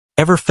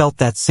Ever felt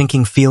that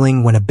sinking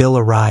feeling when a bill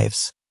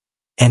arrives,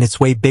 and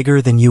it's way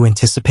bigger than you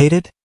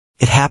anticipated?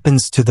 It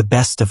happens to the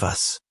best of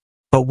us.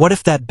 But what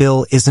if that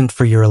bill isn't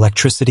for your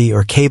electricity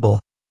or cable,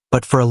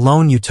 but for a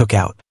loan you took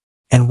out?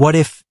 And what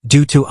if,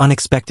 due to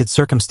unexpected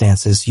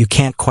circumstances, you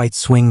can't quite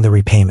swing the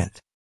repayment?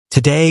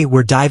 Today,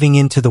 we're diving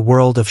into the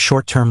world of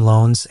short-term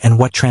loans and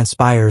what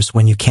transpires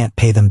when you can't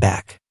pay them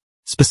back.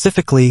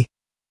 Specifically,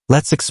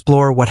 let's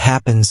explore what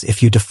happens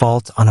if you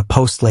default on a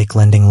post-lake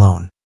lending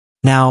loan.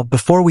 Now,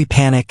 before we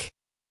panic,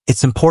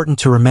 it's important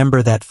to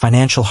remember that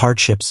financial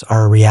hardships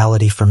are a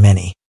reality for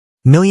many.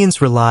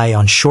 Millions rely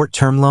on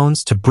short-term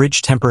loans to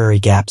bridge temporary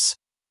gaps,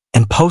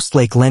 and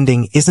post-lake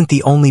lending isn't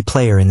the only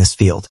player in this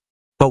field.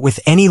 But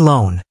with any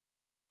loan,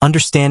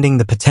 understanding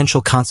the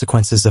potential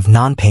consequences of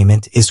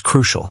non-payment is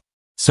crucial.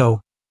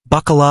 So,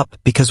 buckle up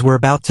because we're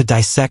about to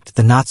dissect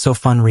the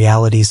not-so-fun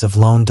realities of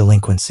loan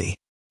delinquency.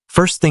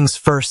 First things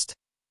first,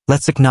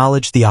 let's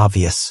acknowledge the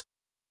obvious.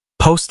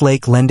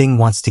 Post-lake lending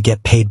wants to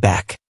get paid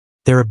back.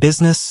 They're a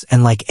business,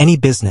 and like any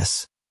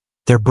business,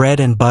 their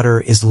bread and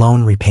butter is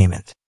loan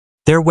repayment.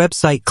 Their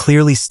website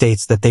clearly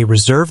states that they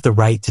reserve the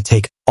right to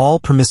take all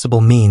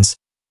permissible means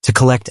to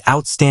collect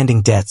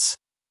outstanding debts,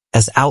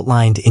 as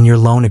outlined in your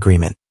loan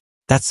agreement.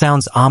 That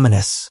sounds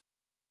ominous,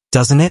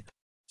 doesn't it?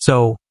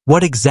 So,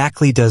 what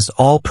exactly does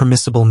all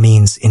permissible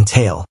means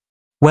entail?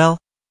 Well,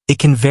 it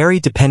can vary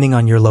depending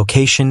on your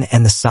location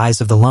and the size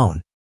of the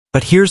loan.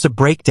 But here's a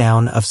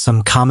breakdown of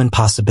some common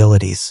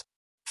possibilities.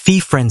 Fee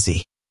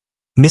frenzy.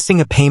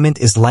 Missing a payment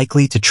is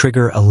likely to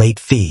trigger a late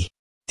fee.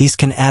 These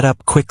can add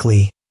up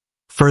quickly,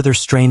 further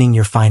straining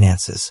your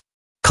finances.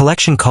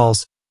 Collection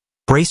calls.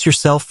 Brace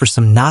yourself for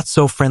some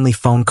not-so-friendly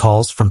phone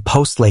calls from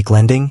post-lake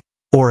lending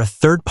or a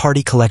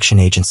third-party collection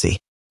agency.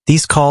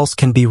 These calls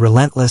can be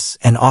relentless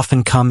and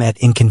often come at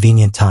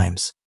inconvenient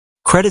times.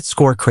 Credit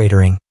score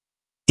cratering.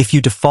 If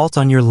you default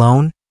on your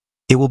loan,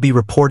 it will be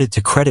reported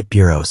to credit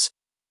bureaus,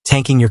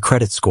 tanking your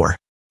credit score.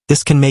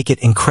 This can make it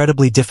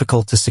incredibly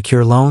difficult to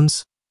secure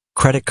loans,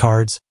 credit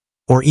cards,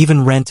 or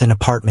even rent an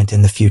apartment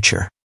in the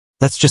future.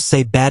 Let's just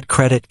say bad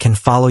credit can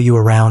follow you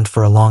around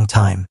for a long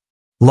time.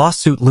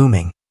 Lawsuit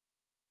looming.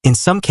 In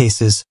some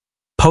cases,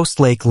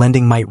 post-lake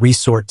lending might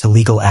resort to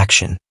legal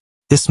action.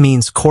 This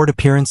means court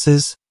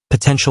appearances,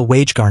 potential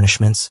wage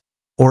garnishments,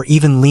 or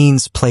even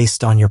liens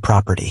placed on your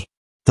property.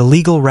 The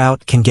legal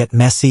route can get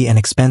messy and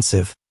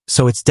expensive,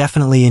 so it's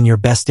definitely in your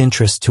best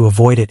interest to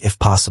avoid it if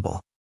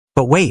possible.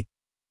 But wait,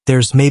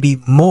 there's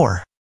maybe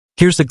more.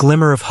 Here's a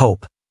glimmer of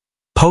hope.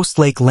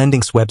 Post-lake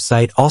lending's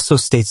website also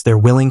states they're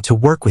willing to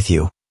work with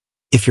you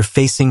if you're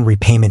facing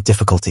repayment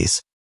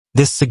difficulties.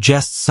 This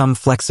suggests some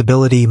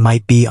flexibility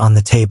might be on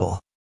the table.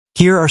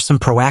 Here are some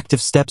proactive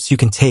steps you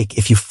can take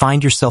if you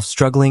find yourself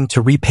struggling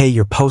to repay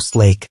your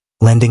post-lake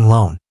lending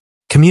loan.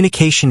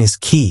 Communication is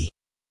key.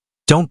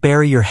 Don't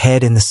bury your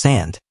head in the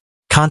sand.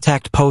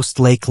 Contact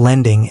post-lake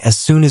lending as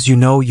soon as you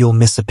know you'll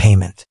miss a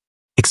payment.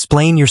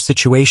 Explain your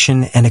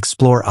situation and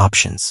explore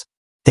options.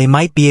 They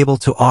might be able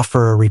to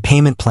offer a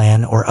repayment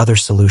plan or other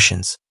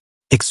solutions.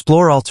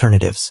 Explore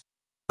alternatives.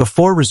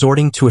 Before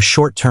resorting to a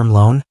short-term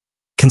loan,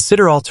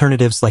 consider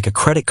alternatives like a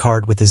credit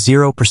card with a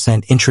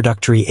 0%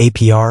 introductory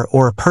APR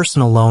or a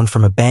personal loan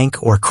from a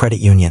bank or credit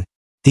union.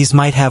 These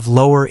might have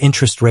lower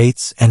interest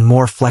rates and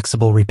more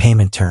flexible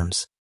repayment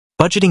terms.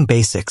 Budgeting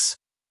basics.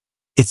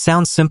 It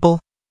sounds simple,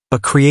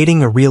 but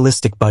creating a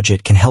realistic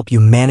budget can help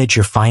you manage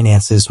your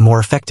finances more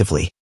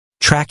effectively.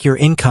 Track your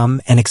income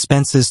and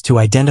expenses to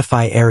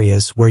identify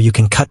areas where you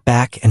can cut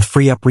back and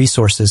free up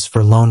resources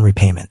for loan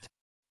repayment.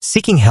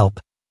 Seeking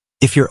help.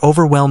 If you're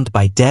overwhelmed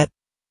by debt,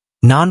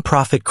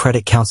 non-profit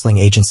credit counseling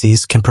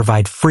agencies can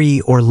provide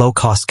free or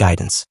low-cost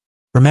guidance.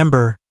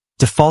 Remember,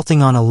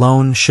 defaulting on a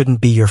loan shouldn't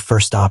be your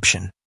first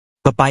option.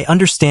 But by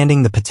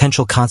understanding the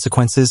potential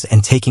consequences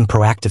and taking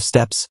proactive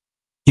steps,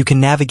 you can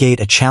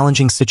navigate a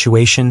challenging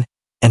situation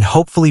and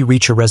hopefully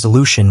reach a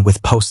resolution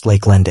with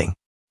post-lake lending.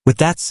 With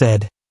that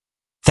said,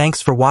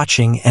 thanks for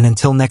watching, and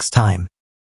until next time.